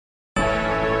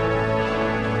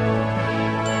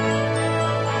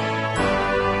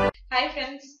Hi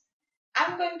friends,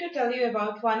 I'm going to tell you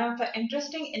about one of the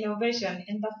interesting innovation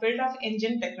in the field of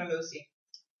engine technology.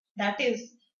 That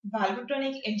is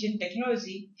Valvetronic engine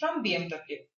technology from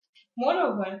BMW.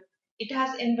 Moreover, it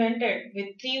has invented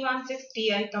with 316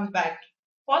 Ti compact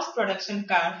first production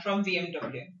car from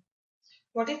BMW.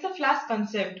 What is the flash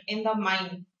concept in the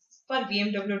mind for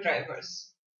BMW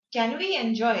drivers? Can we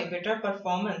enjoy better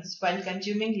performance while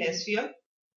consuming less fuel?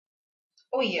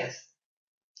 Oh yes,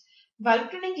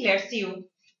 Valvetronic lets you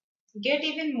get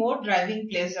even more driving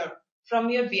pleasure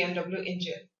from your BMW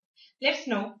engine. Let's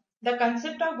know the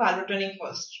concept of Valvetronic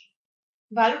first.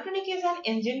 Valvetronic is an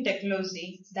engine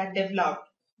technology that developed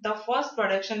the first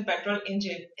production petrol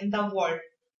engine in the world,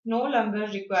 no longer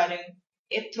requiring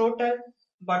a throttle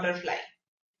butterfly.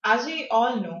 As we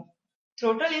all know,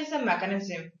 throttle is a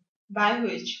mechanism by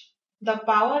which the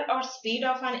power or speed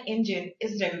of an engine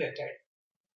is regulated.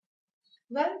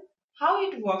 Well, how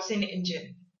it works in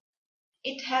engine?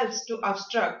 It helps to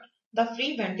obstruct the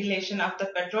free ventilation of the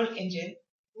petrol engine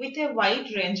with a wide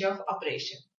range of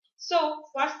operation. So,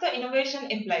 what's the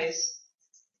innovation implies?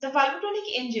 The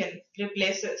Valvetronic engine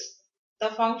replaces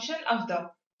the function of the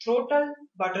throttle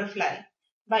butterfly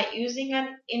by using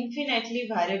an infinitely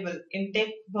variable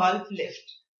intake valve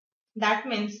lift. That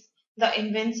means the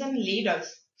invention leads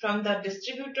us from the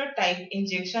distributor type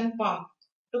injection pump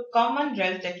to common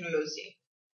rail technology,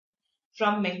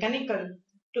 from mechanical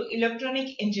to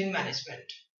electronic engine management.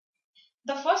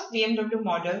 The first BMW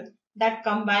model that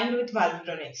combined with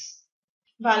Valvetronics.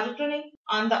 Valvetronic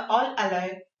on the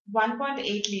all-alloy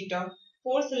 1.8-liter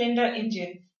four-cylinder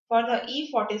engine for the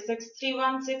E46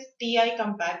 316 Ti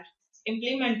compact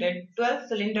implemented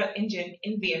 12-cylinder engine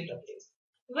in BMW.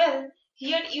 Well,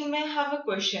 here you may have a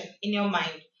question in your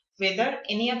mind whether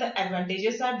any other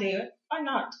advantages are there or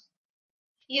not.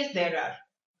 Yes, there are.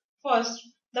 First,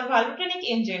 the Valvetronic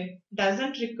engine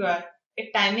doesn't require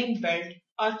a timing belt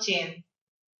or chain.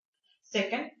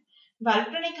 Second,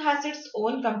 Valvetronic has its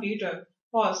own computer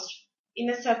housed in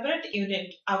a separate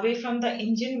unit away from the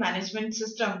engine management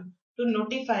system to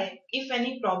notify if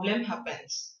any problem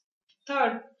happens.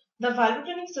 Third, the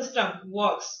Valvetronic system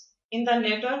works in the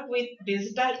network with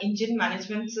digital engine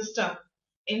management system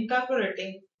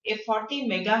incorporating a 40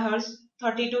 MHz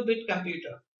 32-bit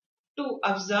computer to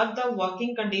observe the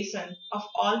working condition of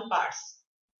all parts.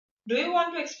 Do you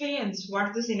want to experience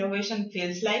what this innovation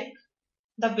feels like?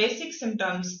 The basic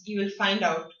symptoms you will find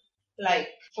out, like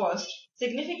first,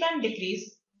 significant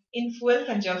decrease in fuel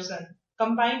consumption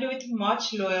combined with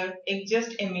much lower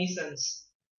exhaust emissions.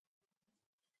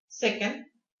 Second,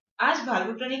 as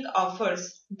Valvetronic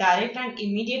offers direct and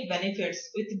immediate benefits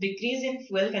with decrease in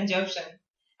fuel consumption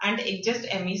and exhaust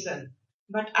emission,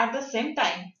 but at the same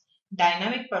time,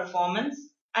 dynamic performance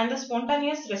and the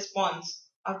spontaneous response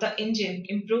of the engine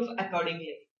improve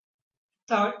accordingly.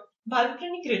 Third,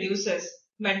 Valvetronic reduces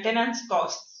maintenance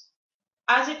costs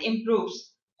as it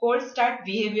improves cold start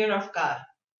behavior of car,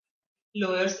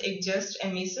 lowers exhaust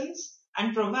emissions,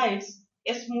 and provides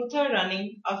a smoother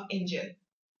running of engine.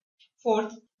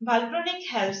 Fourth, Valvetronic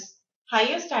helps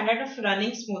higher standard of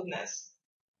running smoothness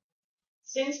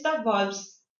since the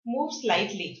valves move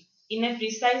slightly in a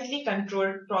precisely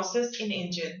controlled process in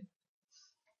engine.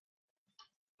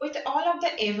 With all of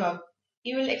the above,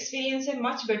 you will experience a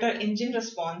much better engine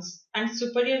response and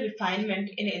superior refinement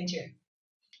in engine.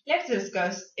 Let's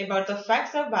discuss about the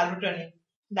facts of Valvetronic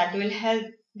that will help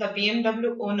the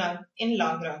BMW owner in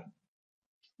long run.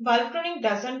 Valvetronic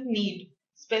doesn't need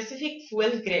specific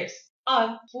fuel grades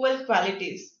or fuel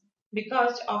qualities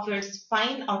because of its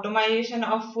fine automation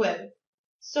of fuel,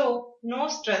 so no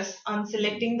stress on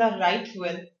selecting the right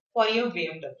fuel for your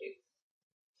BMW.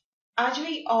 As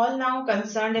we all now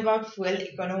concerned about fuel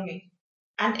economy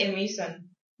and emission,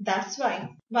 that's why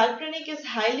Valvetronic is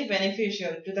highly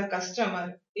beneficial to the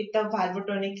customer with the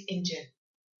Valvetronic engine.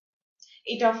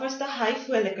 It offers the high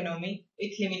fuel economy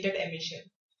with limited emission.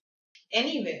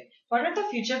 Anyway, what are the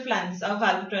future plans of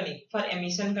Valvetronic for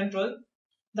emission control?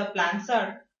 The plans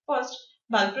are, first,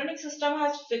 Valvetronic system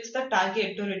has fixed the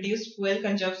target to reduce fuel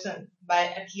consumption by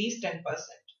at least 10%.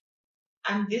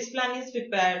 And this plan is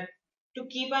prepared to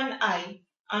keep an eye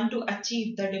on to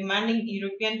achieve the demanding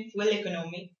European fuel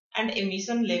economy and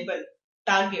emission level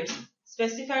targets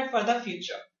specified for the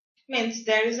future. Means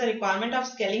there is a requirement of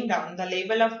scaling down the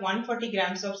level of 140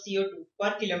 grams of CO2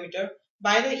 per kilometer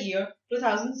by the year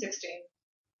 2016.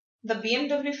 The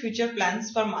BMW future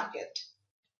plans for market.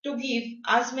 To give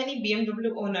as many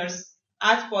BMW owners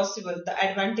as possible the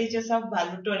advantages of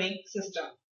Valvetronic system,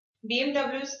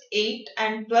 BMW's 8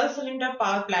 and 12 cylinder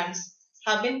power plants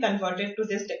have been converted to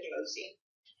this technology.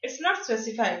 It's not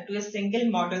specified to a single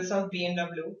models of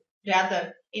BMW,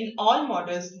 Rather, in all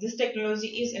models, this technology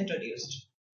is introduced.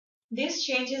 This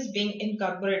change is being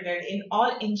incorporated in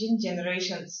all engine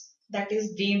generations that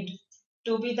is deemed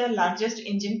to be the largest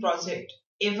engine project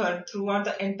ever throughout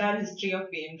the entire history of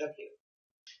BMW.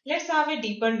 Let's have a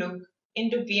deeper look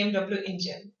into BMW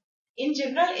engine. In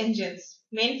general engines,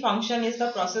 main function is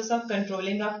the process of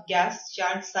controlling of gas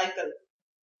charge cycle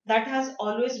that has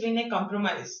always been a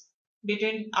compromise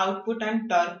between output and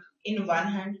torque in one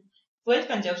hand, fuel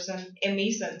consumption,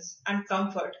 emissions, and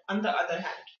comfort on the other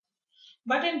hand.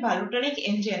 But in Valvetronic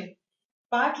engine,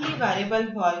 partly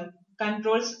variable valve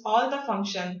controls all the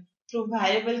function through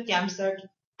variable camshaft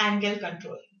angle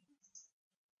control.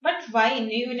 But why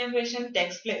new innovation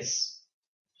takes place?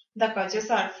 The causes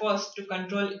are first to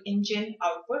control engine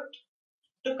output,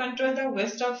 to control the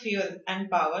waste of fuel and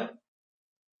power,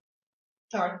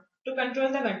 third, to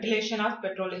control the ventilation of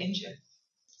petrol engine.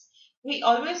 We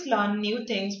always learn new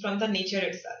things from the nature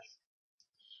itself.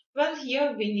 Well,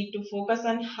 here we need to focus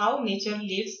on how nature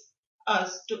leads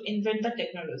us to invent the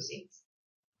technology.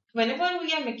 Whenever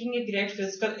we are making a great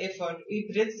physical effort,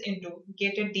 we breathe into,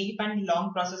 get a deep and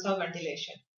long process of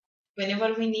ventilation.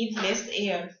 Whenever we need less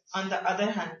air, on the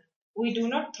other hand, we do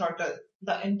not throttle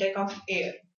the intake of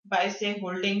air by say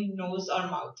holding nose or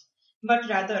mouth, but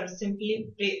rather simply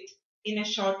breathe in a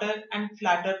shorter and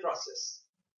flatter process.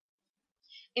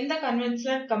 In the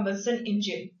conventional combustion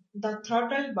engine, the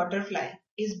throttle butterfly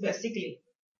is basically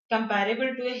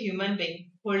comparable to a human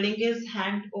being holding his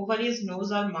hand over his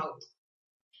nose or mouth.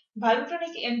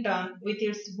 Valvetronic in turn, with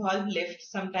its valve lift,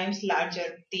 sometimes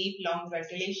larger, deep, long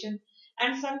ventilation,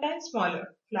 and sometimes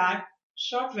smaller, flat,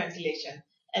 short ventilation,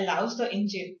 allows the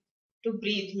engine to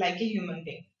breathe like a human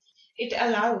being. It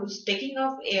allows taking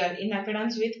of air in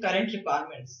accordance with current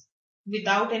requirements,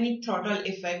 without any throttle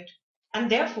effect,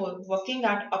 and therefore working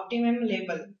at optimum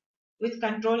level with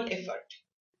controlled effort.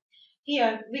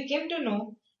 Here we came to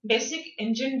know basic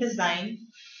engine design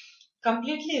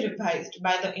completely revised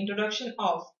by the introduction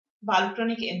of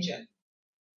Valvetronic engine.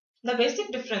 The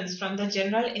basic difference from the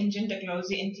general engine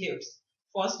technology includes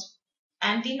first,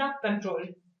 anti-knock control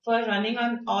for running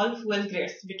on all fuel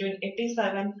grades between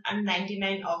 87 and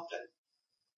 99 octane.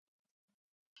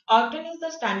 Octane is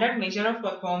the standard measure of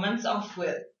performance of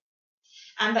fuel,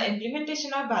 and the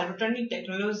implementation of Valvetronic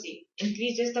technology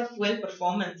increases the fuel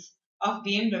performance of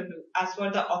BMW as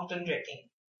per the octane rating.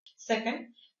 Second,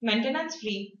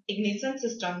 maintenance-free ignition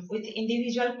system with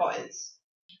individual coils.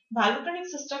 Valvetronic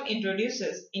system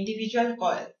introduces individual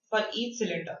coil for each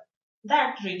cylinder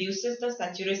that reduces the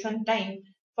saturation time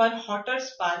for hotter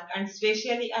spark and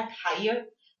especially at higher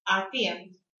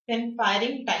RPM when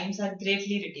firing times are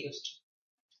greatly reduced.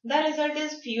 The result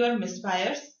is fewer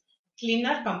misfires,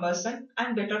 cleaner combustion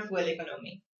and better fuel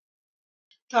economy.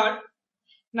 Third,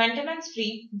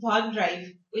 maintenance-free valve drive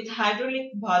with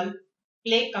hydraulic valve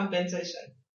play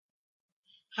compensation.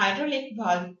 Hydraulic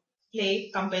valve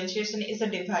play compensation is a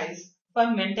device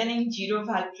for maintaining zero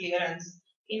valve clearance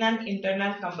in an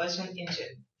internal combustion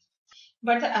engine.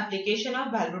 But the application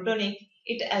of Valvetronic,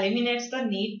 it eliminates the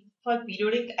need for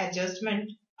periodic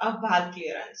adjustment of valve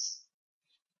clearance.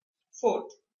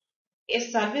 Fourth, a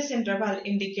service interval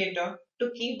indicator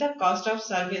to keep the cost of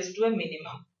service to a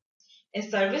minimum. A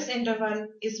service interval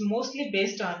is mostly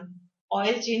based on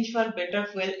oil change for better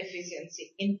fuel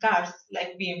efficiency in cars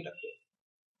like BMW.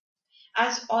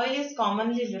 As oil is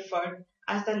commonly referred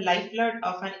as the lifeblood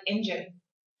of an engine,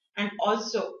 and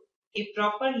also a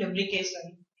proper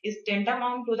lubrication is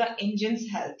tantamount to the engine's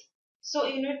health. So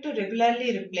you need to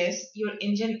regularly replace your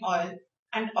engine oil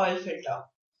and oil filter.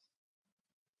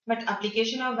 But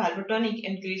application of Valvetronic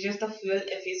increases the fuel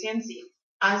efficiency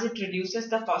as it reduces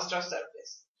the cost of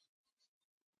service.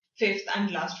 Fifth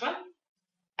and last one,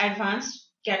 advanced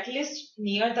catalyst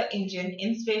near the engine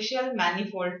in special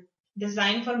manifold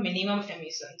designed for minimum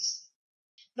emissions.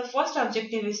 The first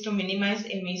objective is to minimize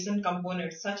emission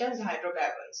components such as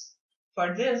hydrocarbons.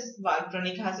 For this,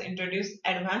 Valvetronic has introduced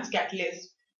advanced catalysts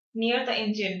near the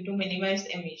engine to minimize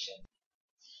emission.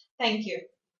 Thank you.